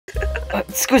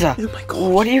Scusa. Oh my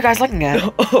god. What are you guys looking at?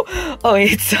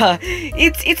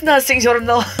 It's nothing,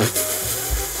 Giorno.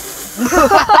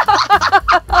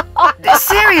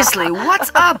 Seriously,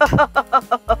 what's up?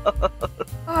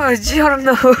 Oh,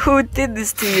 Giorno, who did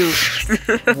this to you?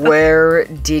 Where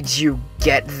did you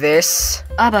get this?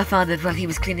 Abba found it while he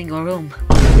was cleaning your room.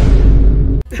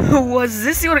 Was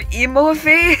this your emo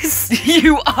face?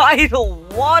 You idle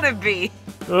wannabe!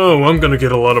 Oh, I'm gonna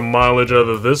get a lot of mileage out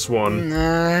of this one.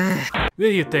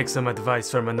 Will you take some advice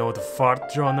from an old fart,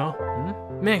 Giorno?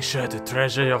 Make sure to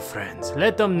treasure your friends.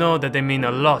 Let them know that they mean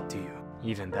a lot to you.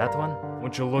 Even that one?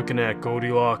 What you looking at,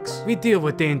 Goldilocks? We deal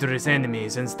with dangerous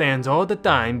enemies and stands all the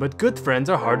time, but good friends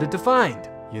are harder to find.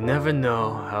 You never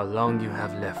know how long you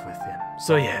have left with him.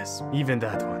 So yes, even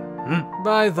that one.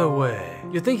 By the way,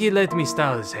 you think he let me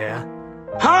style his hair?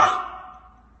 Huh?